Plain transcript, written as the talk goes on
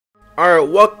Alright,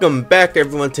 welcome back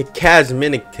everyone to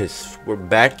Casminicus. We're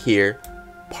back here.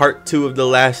 Part 2 of the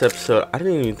last episode. I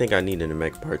didn't even think I needed to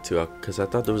make part 2 because I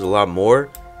thought there was a lot more.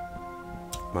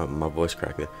 My voice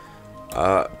cracked there.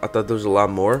 I thought there was a lot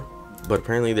more, but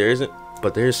apparently there isn't.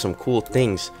 But there's some cool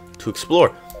things to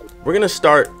explore. We're gonna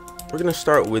start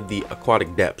with the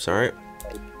aquatic depths, alright?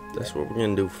 That's what we're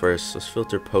gonna do first. Let's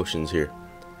filter potions here.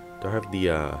 Do I have the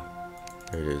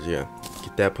there it is, yeah.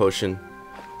 Get that potion.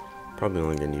 Probably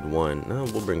only gonna need one. No,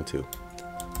 we'll bring two.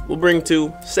 We'll bring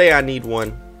two. Say I need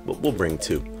one, but we'll bring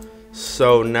two.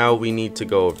 So now we need to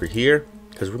go over here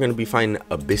because we're gonna be finding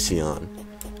Abyssion.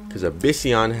 Because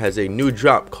Abyssion has a new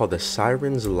drop called the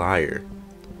Siren's Lyre.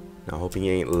 Now, hoping he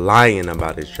ain't lying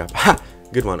about his drop. Ha!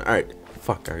 Good one. All right.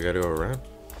 Fuck, I gotta go around.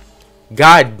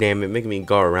 God damn it, making me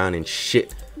go around and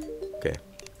shit. Okay.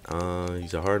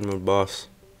 He's a hard mode boss.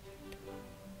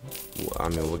 Well, I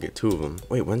mean, we'll get two of them.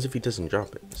 Wait, when's if he doesn't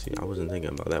drop it? See, I wasn't thinking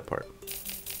about that part.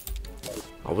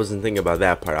 I wasn't thinking about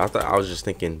that part. I was just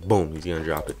thinking, boom, he's gonna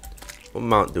drop it. What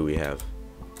mount do we have?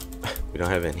 We don't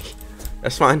have any.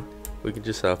 That's fine. We can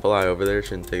just fly over there.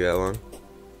 Shouldn't take that long.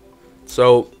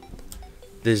 So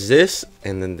there's this,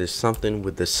 and then there's something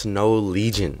with the Snow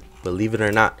Legion. Believe it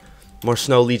or not, more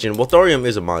Snow Legion. Well, Thorium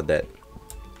is a mod that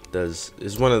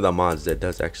is one of the mods that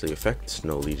does actually affect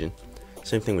Snow Legion.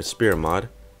 Same thing with Spirit Mod.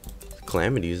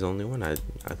 Calamity is the only one I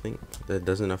think that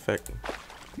doesn't affect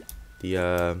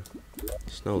the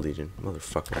Snow Legion.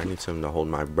 Motherfucker, I need something to hold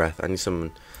my breath. I need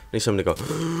something to go.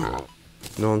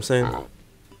 You know what I'm saying?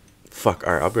 Fuck.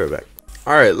 All right, I'll be right back.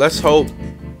 All right, let's hope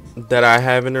that I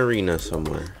have an arena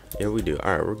somewhere. Yeah, we do.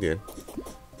 All right, we're good.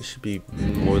 This should be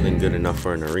more than good enough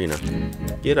for an arena.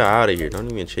 Get out of here! Don't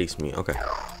even chase me. Okay.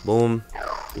 Boom.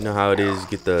 You know how it is.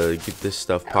 Get this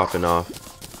stuff popping off.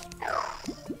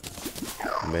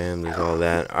 Bam, there's all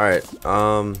that. Alright,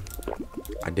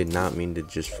 I did not mean to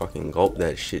just fucking gulp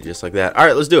that shit just like that.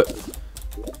 Alright, let's do it.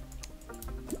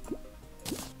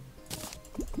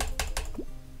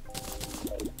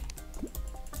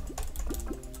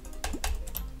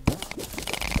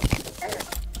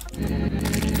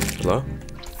 Hello?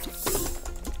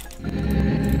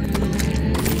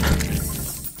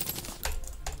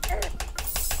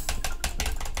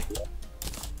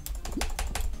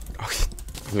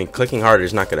 I mean, clicking harder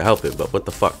is not gonna help it, but what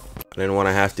the fuck? I didn't want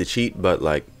to have to cheat, but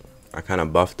like, I kind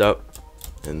of buffed up,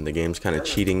 and the game's kind of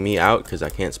cheating me out because I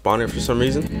can't spawn it for some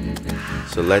reason.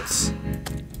 So let's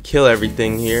kill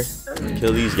everything here.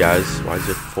 Kill these guys. Why is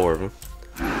there 4 of them?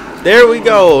 There we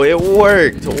go. It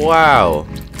worked. Wow.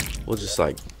 We'll just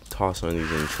like toss one of these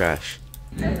in the trash.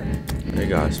 There you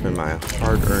go. I spend my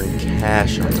hard-earned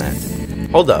cash on that.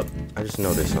 Hold up. I just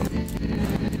noticed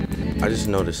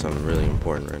something really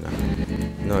important right now.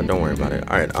 No, don't worry about it.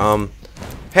 Alright,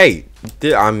 hey,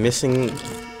 I'm missing.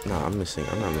 No, I'm not missing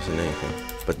anything.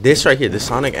 But this right here, this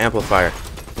sonic amplifier,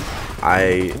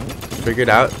 I figured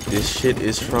out this shit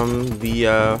is from the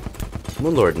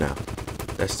Moonlord now.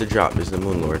 That's the drop, is the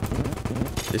Moonlord.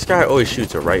 This guy always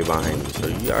shoots right behind you, so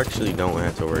you actually don't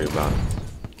have to worry about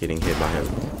getting hit by him.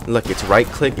 Look, its right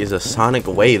click is a sonic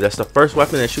wave. That's the first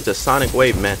weapon that shoots a sonic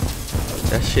wave, man.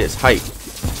 That shit's hype.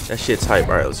 That shit's hype.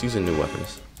 Alright, let's use the new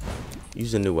weapons.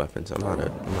 Use the new weapons. I'm not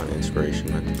an inspiration,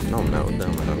 man. No, I'm not. What the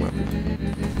hell am I talking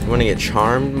about? You wanna get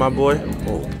charmed, my boy?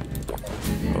 Oh,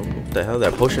 what the hell?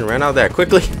 That potion ran out that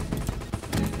quickly.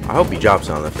 I hope he drops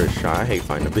on the first shot. I hate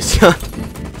finding Abyssion.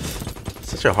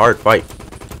 Such a hard fight.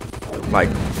 Like,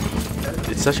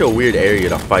 it's such a weird area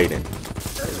to fight in.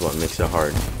 Is what makes it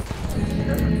hard.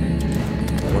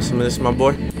 Want some of this, my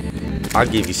boy? I'll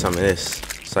give you some of this.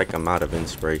 Psych, I'm out of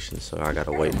inspiration, so I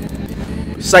gotta wait.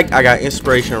 Psych, I got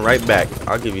inspiration right back.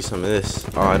 I'll give you some of this.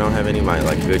 Oh, I don't have any of my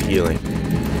like good healing.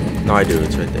 No, I do.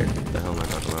 It's right there. What the hell am I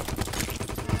talking about?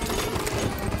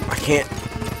 I can't.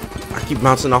 I keep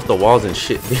bouncing off the walls and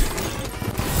shit.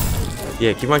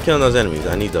 Yeah, keep on killing those enemies.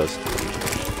 I need those.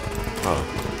 Oh,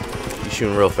 you're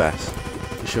shooting real fast.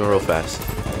 You're shooting real fast.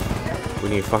 We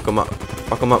need to fuck him up.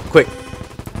 Fuck him up quick.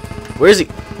 Where is he?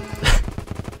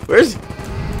 Where is he?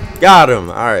 Got him.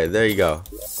 Alright, there you go.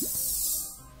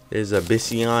 There's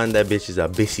Abyssion. That bitch is a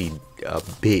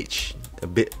bitch.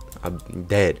 I'm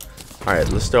dead. Alright,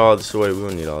 let's throw all this away. We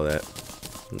don't need all that.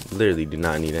 Literally do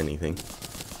not need anything.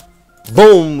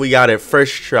 Boom! We got it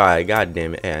first try. God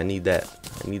damn it. Hey, I need that.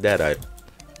 I need that item.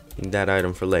 I need that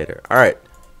item for later. Alright.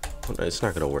 It's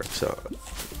not gonna work, so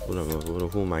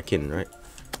who am I kidding, right?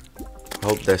 I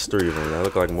hope that's 3 of them. That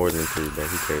look like more than 3, but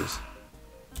who cares?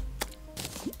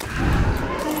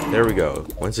 There we go.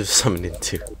 Once it's summoned in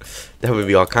 2. That would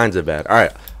be all kinds of bad.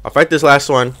 Alright, I'll fight this last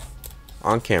one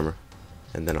on camera.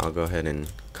 And then I'll go ahead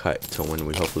and cut to when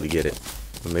we hopefully get it.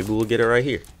 Or maybe we'll get it right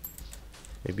here.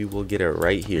 Maybe we'll get it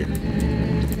right here.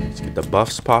 Let's get the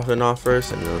buffs popping off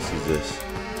first, and then let's use this.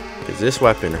 Because this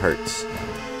weapon hurts.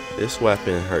 This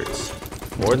weapon hurts.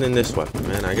 More than this weapon,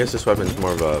 man. I guess this weapon is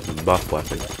more of a buff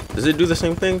weapon. Does it do the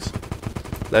same things?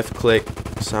 Left click,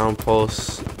 sound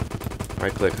pulse.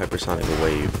 Right click, hypersonic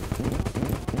wave.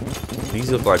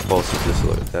 These look like pulses.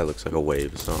 That looks like a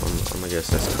wave. So I'm gonna guess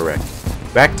that's correct.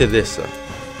 Back to this.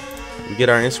 We get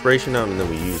our inspiration out, and then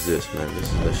we use this, man.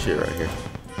 This is the shit right here.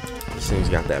 This thing's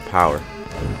got that power.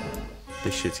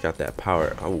 This shit's got that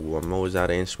power. Oh, I'm always out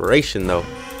of inspiration though.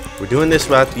 We're doing this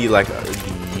without the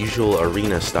the usual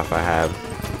arena stuff I have,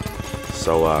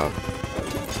 so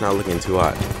it's not looking too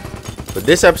hot. But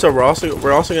this episode, we're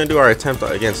also gonna do our attempt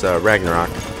against Ragnarok.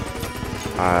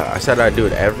 I said I'd do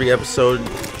it every episode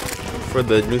for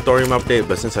the new Thorium update,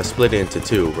 but since I split it into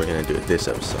two, we're gonna do it this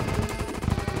episode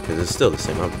because it's still the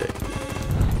same update,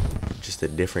 just a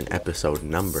different episode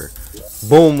number.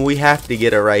 Boom, we have to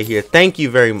get it right here. Thank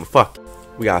you very much. Fuck.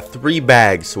 We got 3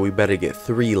 bags, so we better get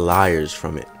 3 liars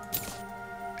from it.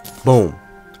 Boom.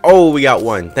 Oh, we got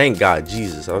 1. Thank God.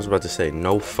 Jesus, I was about to say,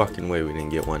 no fucking way we didn't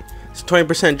get 1. It's a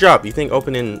 20% drop. You think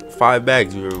opening 5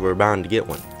 bags, we're bound to get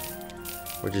 1.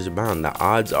 We're just bound. The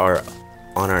odds are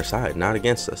on our side, not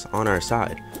against us. On our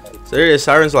side. So there it is,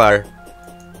 Siren's Lyre.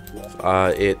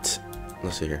 Let's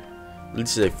see here.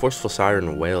 This is a forceful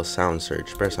siren whale sound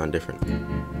surge. Better sound different.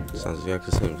 Sounds exactly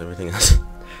the same as everything else.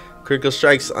 Critical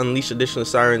strikes unleash additional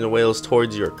sirens and wails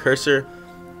towards your cursor.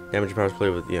 Damage powers play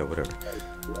with, yeah, whatever.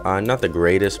 Not the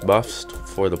greatest buffs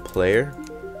for the player,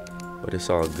 but it's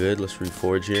all good. Let's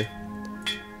reforge here.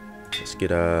 Let's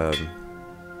get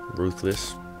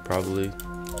ruthless, probably.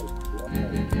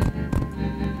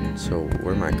 So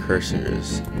where my cursor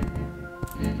is,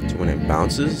 so when it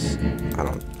bounces, I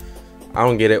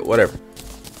don't get it. Whatever.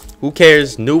 Who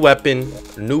cares? New weapon,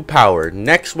 new power,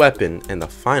 next weapon, and the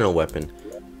final weapon.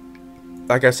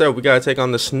 Like I said, we gotta take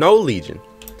on the Snow Legion.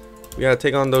 We gotta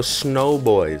take on those snow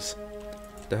boys.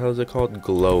 The hell is it called?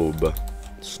 Globe.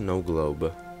 Snow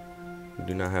globe. We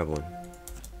do not have one.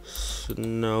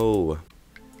 Snow.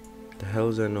 The hell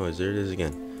is that noise? There it is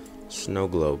again. Snow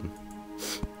globe.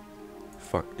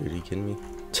 Fuck, dude, are you kidding me?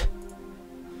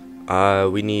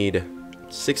 We need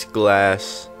 6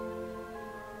 glass.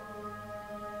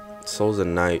 Souls of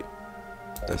Night.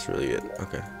 That's really it.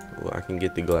 Okay. Well, I can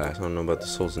get the glass. I don't know about the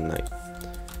Souls of Night.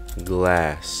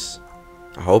 Glass.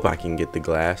 I hope I can get the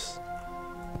glass.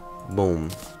 Boom.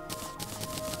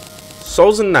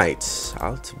 Souls and Knights.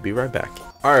 I'll be right back.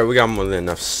 Alright, we got more than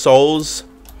enough souls.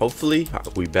 Hopefully.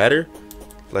 We better.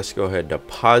 Let's go ahead and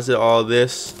deposit all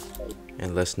this.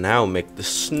 And let's now make the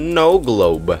snow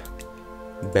globe.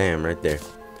 Bam, right there.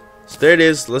 So there it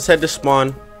is. Let's head to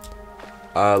spawn.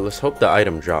 Let's hope the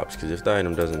item drops, because if the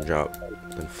item doesn't drop,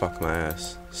 then fuck my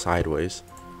ass. Sideways.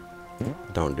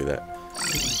 Don't do that.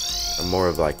 More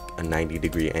of like a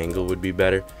 90-degree angle would be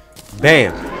better.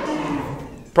 Bam!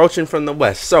 Approaching from the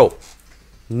west. So,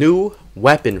 new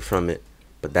weapon from it,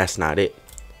 but that's not it.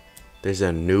 There's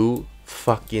a new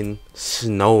fucking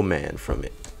snowman from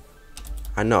it.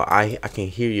 I know, I can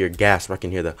hear your gasp. I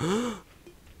can hear the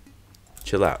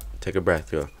chill out. Take a breath.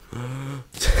 Go.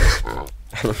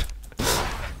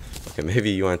 Okay, maybe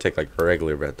you want to take like a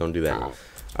regular breath. Don't do that.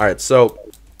 Alright, so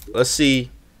let's see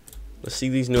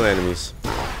these new enemies.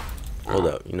 Hold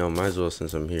up, you know, might as well,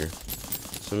 since I'm here.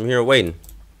 So I'm here waiting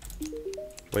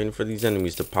for these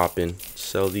enemies to pop in.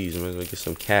 Sell these. Might as well get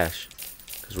some cash,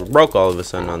 because we're broke all of a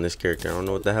sudden on this character. I don't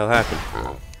know what the hell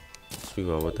happened. Speak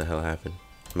about what the hell happened.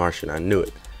 Martian. I knew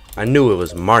it. I knew it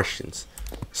was Martians.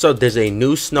 So there's a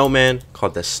new snowman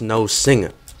called the Snow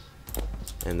Singer,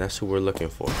 and that's who we're looking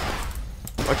for.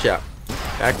 Watch out.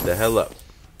 Back the hell up.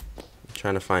 I'm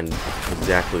trying to find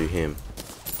exactly him.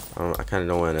 I kind of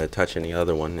don't want to touch any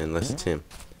other one unless it's him.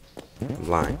 I'm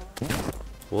lying.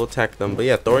 We'll attack them. But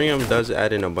yeah, Thorium does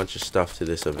add in a bunch of stuff to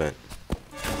this event.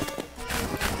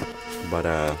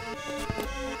 But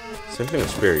same thing with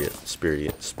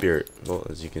Spirit. Well,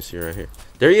 as you can see right here.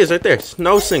 There he is right there.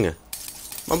 Snow Singer.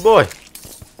 My boy.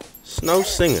 Snow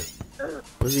Singer.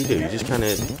 What does he do? He just kind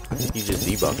of, I think he just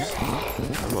debuffs.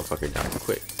 That motherfucker died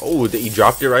quick. Oh, he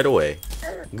dropped it right away.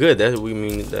 Good. That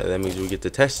means we get to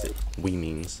test it.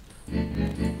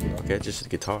 Okay, just a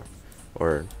guitar,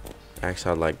 or axe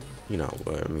out, like, you know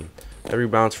what I mean. Every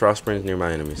bounce frost burns near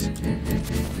my enemies.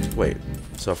 Wait,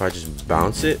 so if I just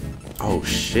bounce it? Oh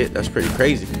shit, that's pretty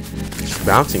crazy. Just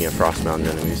bouncing at frostbound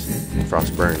enemies,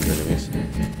 frost burns enemies.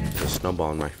 A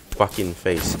snowball in my fucking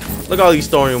face. Look at all these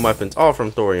thorium weapons, all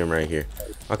from thorium right here.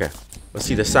 Okay, let's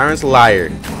see the Siren's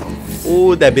Lyre.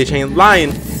 Ooh, that bitch ain't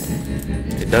lying.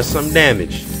 It does some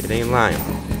damage. It ain't lying.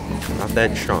 Not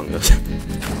that strong.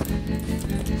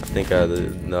 think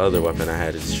the other weapon I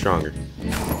had is stronger.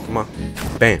 Come on.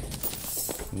 Bam.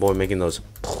 Boy, making those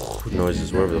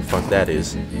noises, wherever the fuck that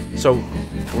is. So,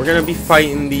 we're gonna be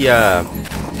fighting the,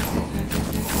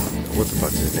 what the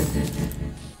fuck's his name?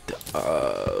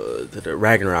 The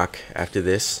Ragnarok after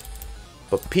this.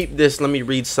 But peep this, let me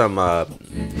read some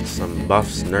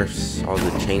buffs, nerfs, all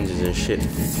the changes and shit.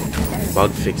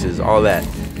 Bug fixes, all that.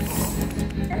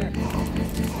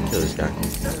 Kill this guy.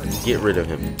 Get rid of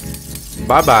him.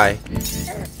 Bye-bye.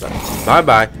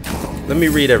 Bye-bye. Let me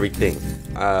read everything.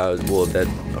 Well, that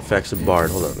affects a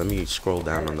bard. Hold on, let me scroll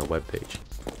down on the webpage.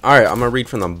 Alright, I'm gonna read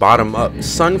from the bottom up.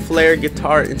 Sunflare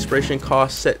guitar inspiration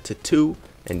cost set to 2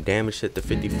 and damage set to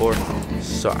 54.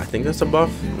 So I think that's a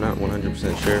buff. I'm not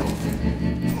 100% sure.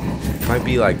 Might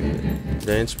be like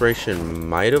the inspiration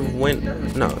might have went.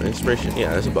 No, inspiration.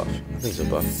 Yeah, that's a buff. I think it's a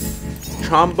buff.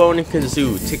 Trombone and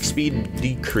kazoo tick speed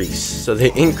decrease. So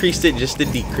they increased it just to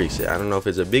decrease it. I don't know if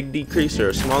it's a big decrease or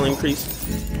a small increase,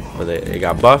 but they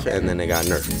got buff and then they got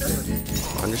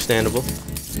nerfed. Understandable.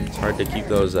 It's hard to keep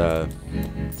those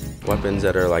weapons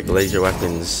that are like laser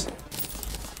weapons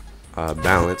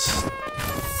balanced.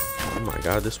 Oh my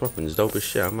god, this weapon's dope as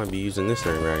shit. I might be using this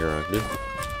during Ragnarok, dude.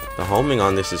 The homing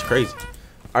on this is crazy.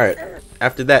 Alright,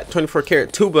 after that, 24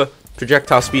 karat tuba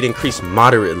projectile speed increased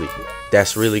moderately.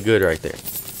 That's really good right there.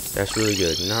 That's really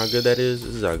good. You know how good that is?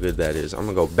 This is how good that is. I'm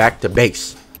gonna go back to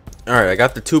base. Alright, I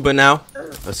got the tuba now.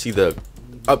 Let's see the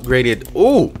upgraded.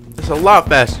 Ooh, it's a lot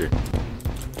faster.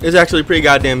 It's actually pretty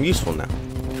goddamn useful now.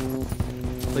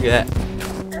 Look at that.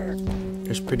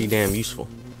 It's pretty damn useful.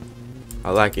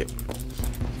 I like it.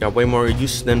 Got way more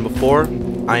use than before.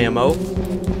 IMO.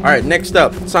 Alright, next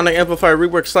up. Sonic Amplifier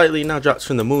reworked slightly. Now drops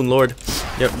from the Moon Lord.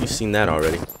 Yep, you've seen that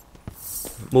already.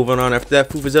 Moving on after that.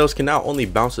 Fufuzels can now only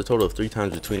bounce a total of 3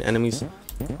 times between enemies.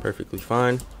 Perfectly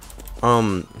fine.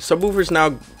 Subwoofers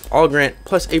now all grant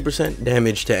plus 8%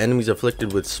 damage to enemies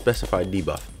afflicted with specified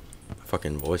debuff.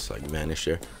 Fucking voice like vanished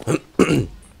here.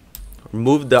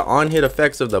 Remove the on-hit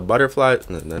effects of the butterfly.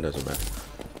 No, that doesn't matter.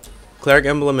 Cleric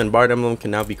emblem and bard emblem can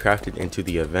now be crafted into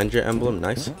the Avenger emblem.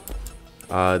 Nice.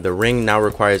 The ring now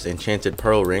requires enchanted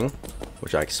pearl ring,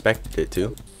 which I expected it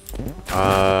to.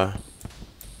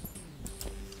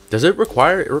 Does it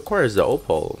require? It requires the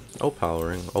opal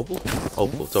ring. Opal?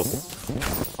 It's opal.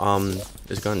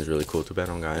 This gun is really cool. Too bad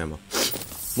I don't got ammo.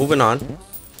 Moving on.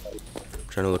 I'm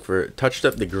trying to look for it. Touched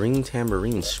up the green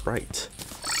tambourine sprite.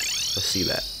 Let's see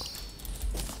that.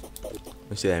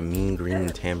 Let's see that mean green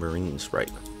tambourine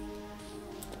sprite.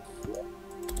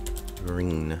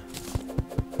 Green.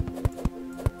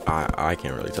 I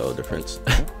can't really tell the difference.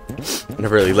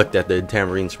 Never really looked at the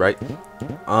tambourine sprite.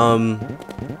 I'm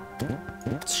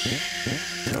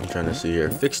trying to see here.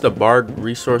 Fix the bard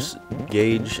resource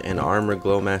gauge and armor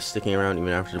glow mask sticking around even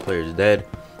after the player is dead.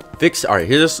 Fix. All right,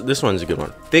 here's this one's a good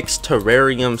one. Fix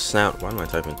terrarium sound. Why am I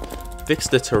typing? Fix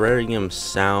the terrarium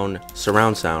sound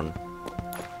surround sound,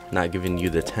 not giving you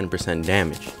the 10%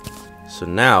 damage. So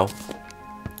now,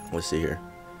 let's see here.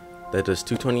 That does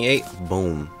 228.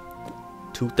 Boom.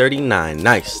 239.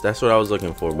 Nice. That's what I was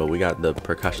looking for. But we got the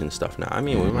percussion stuff now. I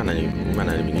mean, we might not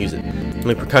even use it. How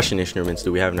many percussion instruments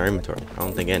do we have in our inventory? I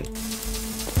don't think any.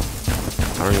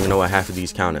 I don't even know what half of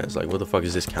these count as. Like, what the fuck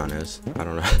does this count as? I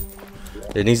don't know.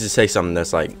 It needs to say something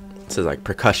that's like, it says like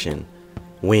percussion,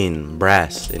 wind,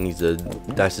 brass. It needs to.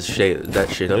 That's the shit. That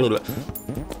shit.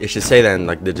 It should say that in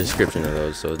like the description of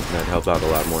those, so that'd help out a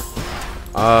lot more.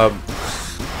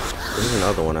 There's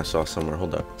another one I saw somewhere.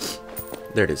 Hold up.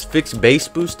 There it is. Fix bass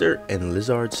booster and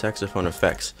lizard saxophone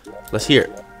effects. Let's hear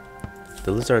it.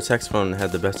 The lizard saxophone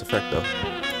had the best effect though.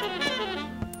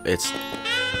 It's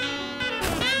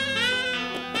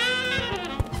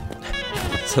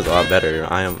sounds a lot better.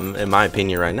 I am, in my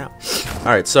opinion, right now.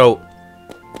 All right, so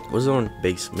what's the one?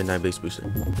 Bass, midnight bass booster.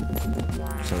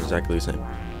 Sounds exactly the same.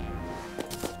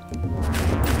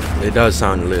 It does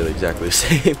sound literally exactly the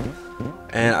same.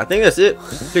 And I think that's it.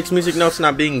 Fix music notes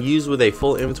not being used with a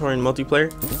full inventory in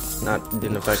multiplayer.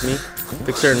 Didn't affect me.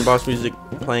 Fix certain boss music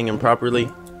playing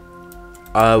improperly.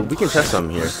 We can test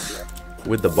something here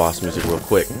with the boss music real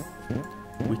quick.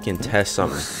 We can test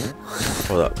something.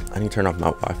 Hold up. I need to turn off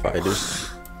my Wi-Fi, dude.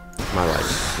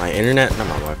 My internet, not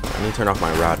my Wi-Fi. I need to turn off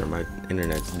my router. My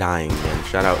internet's dying again.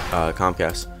 Shout out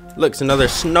Comcast. Look, it's another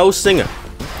snow singer.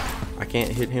 I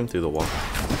can't hit him through the wall.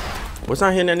 Was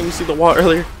I hitting enemies through the wall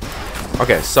earlier?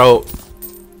 Okay, so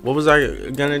what was I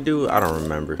gonna do? I don't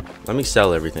remember. Let me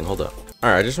sell everything. Hold up. All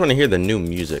right, I just want to hear the new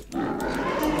music.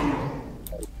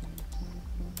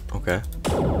 Okay.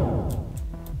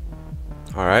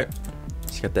 All right.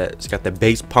 It's got that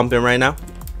bass pumping right now.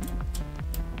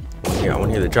 I want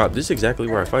to hear the drop. This is exactly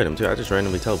where I fight him too. I just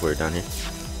randomly teleported down here.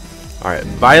 Alright,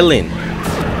 violin.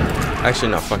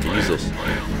 Actually, no, fuck it. Use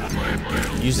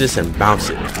this. Use this and bounce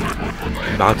it.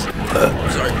 Bounce it.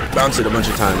 Sorry. Bounce it a bunch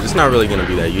of times. It's not really going to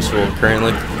be that useful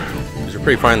currently. Because you're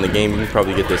pretty far in the game. You can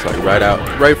probably get this like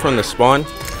right from the spawn.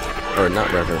 Or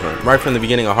not right from the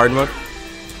beginning of hard mode.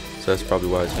 So that's probably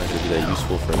why it's not going to be that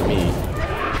useful for me.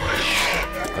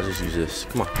 I'll just use this.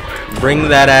 Come on. Bring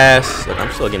that ass. Look,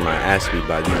 I'm still getting my ass beat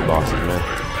by these bosses, man.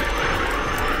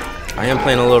 I am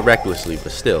playing a little recklessly,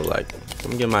 but still, like,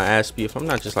 I'm getting my ass beat. If I'm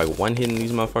not just like one-hitting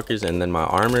these motherfuckers and then my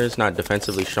armor is not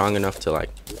defensively strong enough to like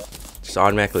just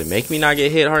automatically make me not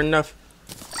get hit hard enough,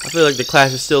 I feel like the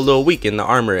class is still a little weak in the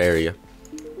armor area.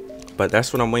 But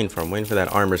that's what I'm waiting for. I'm waiting for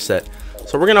that armor set.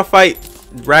 So we're gonna fight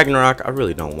Ragnarok. I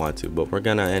really don't want to, but we're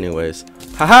gonna anyways.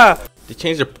 Haha! They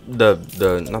changed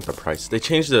the not the price. They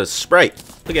changed the sprite.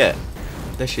 Look at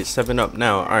that shit 7 up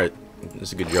now. Alright, this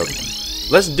is a good joke.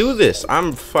 Let's do this.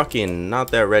 I'm fucking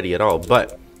not that ready at all,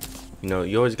 but you know,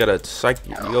 you always gotta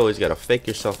fake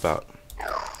yourself out.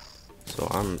 So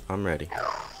I'm ready.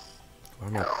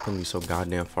 I'm not putting you so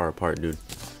goddamn far apart, dude.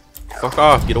 Fuck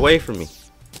off, get away from me.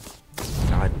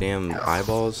 Goddamn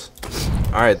eyeballs.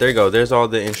 Alright, there you go. There's all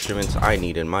the instruments I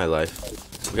need in my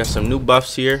life. We got some new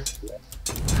buffs here.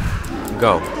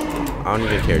 Go. I don't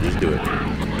even care, just do it.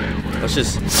 Let's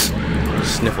just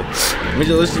sniffle.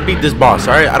 Let's just beat this boss,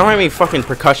 alright? I don't have any fucking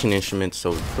percussion instruments,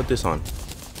 so put this on.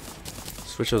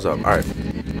 Switch those up, alright.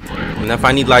 And if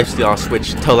I need lifesteal, I'll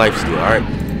switch to lifesteal, alright?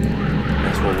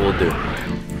 That's what we'll do.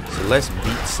 So let's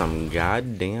beat some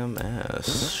goddamn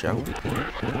ass, shall we?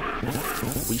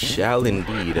 We shall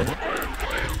indeed.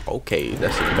 Okay,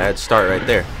 that's a bad start right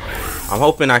there. I'm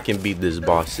hoping I can beat this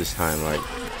boss this time, like.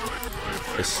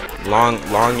 It's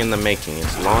long in the making.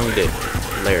 It's long dick,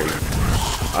 Larry.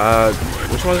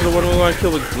 Which one's the one we want to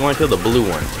kill? We want to kill the blue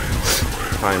one.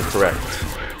 If I'm correct.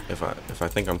 If I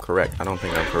think I'm correct. I don't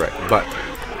think I'm correct, but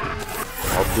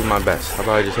I'll do my best. How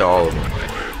about I just hit all of them?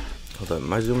 Hold up.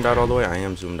 Am I zoomed out all the way? I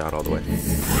am zoomed out all the way.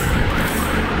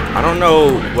 I don't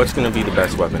know what's gonna be the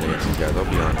best weapon against these guys. I'll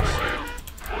be honest.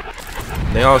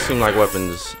 They all seem like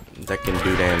weapons that can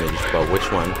do damage, but which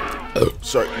one?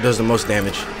 Sorry, does the most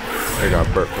damage? I got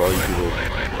burp for all you people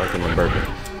fucking the burping.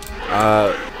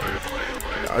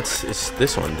 It's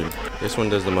this one, dude. This one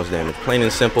does the most damage. Plain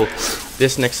and simple.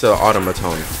 This next to the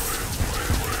automaton.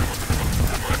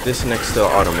 This next to the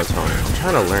automaton. I'm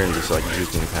trying to learn this like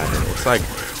juking pattern. It's like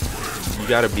you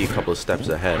gotta be a couple of steps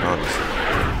ahead, honestly.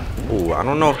 Ooh, I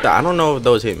don't know if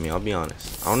those hit me. I'll be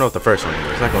honest. I don't know if the first one did.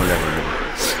 The second one definitely hit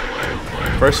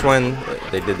me. First one,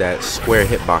 they did that square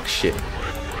hitbox shit.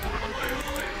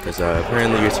 Because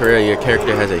apparently your Terraria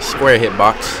character has a square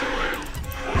hitbox.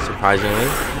 Surprisingly,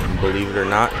 believe it or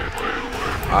not.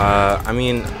 I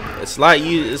mean, it's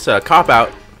a cop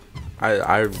out.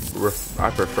 I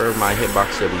prefer my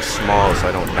hitbox to be small so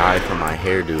I don't die from my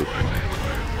hairdo.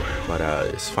 But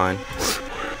it's fine.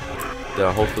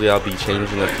 Hopefully I'll be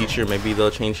changing in the future. Maybe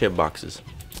they'll change hitboxes.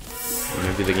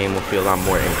 Maybe the game will feel a lot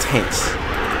more intense.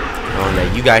 Knowing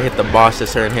that you gotta hit the boss at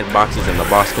certain hitboxes and the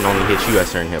boss can only hit you at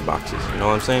certain hitboxes. You know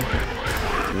what I'm saying?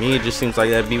 To me, it just seems like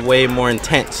that'd be way more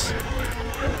intense.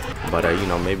 But you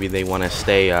know, maybe they want to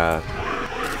stay in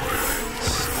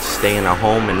a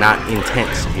home and not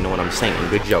intense. If you know what I'm saying?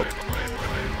 Good joke.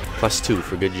 +2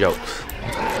 for good jokes.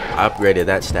 I upgraded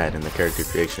that stat in the character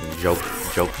creation. Joke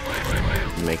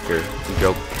maker,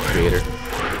 joke creator.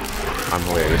 I'm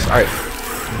hilarious. All right,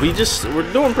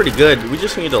 we're doing pretty good. We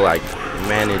just need to like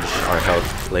manage our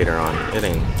health later on. It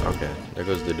ain't okay. There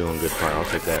goes the doing good part. I'll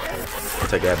take that. I'll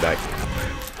take that back.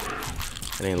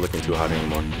 It ain't looking too hot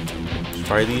anymore. Just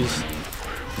try these,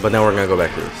 but then we're gonna go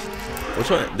back to this. Which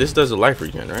one? This does a life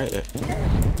regen, right? Yeah.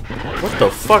 What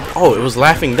the fuck? Oh, it was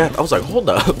Laughing Death. I was like, hold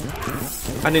up.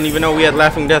 I didn't even know we had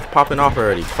Laughing Death popping off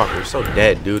already. Fuck, we're so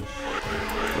dead, dude.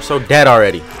 We're so dead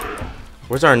already.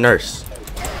 Where's our nurse?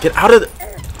 Get out of the...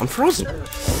 I'm frozen.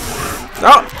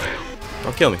 No!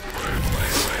 Don't kill me.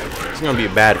 It's gonna be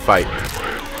a bad fight.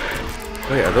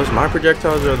 Wait, are those my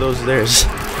projectiles or are those theirs?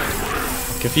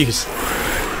 I'm confused.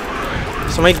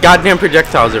 So many goddamn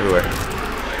projectiles everywhere.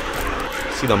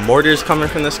 See the mortars coming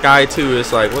from the sky too.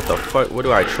 It's like, what the fuck? What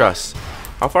do I trust?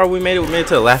 How far we made it? We made it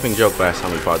to the Laughing Joke last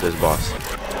time we fought this boss.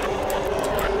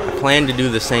 I planned to do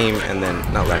the same and then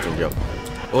not Laughing Joke.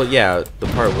 Well, yeah, the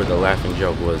part where the Laughing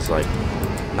Joke was like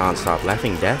non-stop.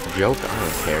 Laughing Death joke? I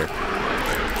don't care.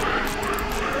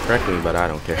 Correct me, but I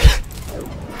don't care.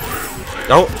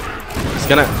 Don't. It's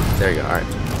gonna. There you go. All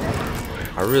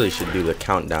right. I really should do the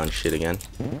countdown shit again.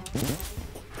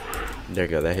 There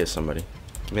you go. That hit somebody.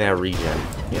 Give me that regen.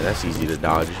 Yeah, that's easy to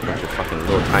dodge. A bunch of fucking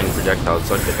little tiny projectiles.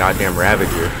 It's like the goddamn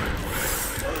Ravager.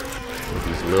 With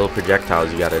these These little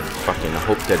projectiles you gotta fucking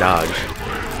hope to dodge.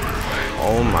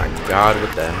 Oh my god,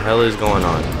 what the hell is going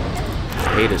on?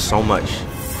 I hate it so much.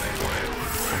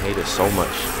 I hate it so much.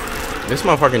 This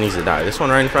motherfucker needs to die. This one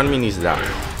right in front of me needs to die.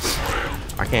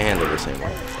 I can't handle this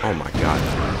anymore. Oh my god.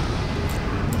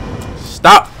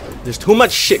 Stop! There's too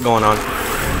much shit going on.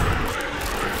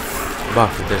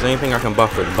 Buff. If there's anything I can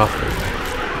buff with, buff it.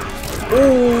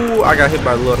 Ooh, I got hit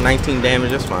by a little 19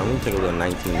 damage. That's fine. Let me take a little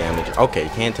 19 damage. Okay,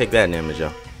 can't take that damage,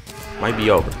 y'all. Might be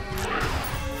over.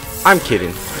 I'm kidding.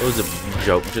 It was a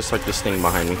joke, just like this thing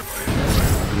behind me.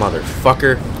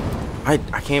 Motherfucker. I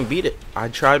can't beat it. I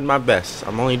tried my best.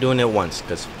 I'm only doing it once,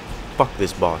 because fuck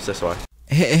this boss. That's why.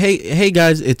 Hey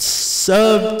guys, it's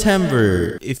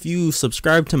September. If you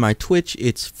subscribe to my Twitch,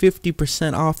 it's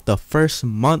 50% off the first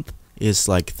month. It's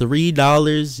like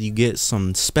 $3. You get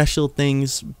some special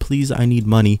things. Please, I need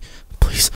money.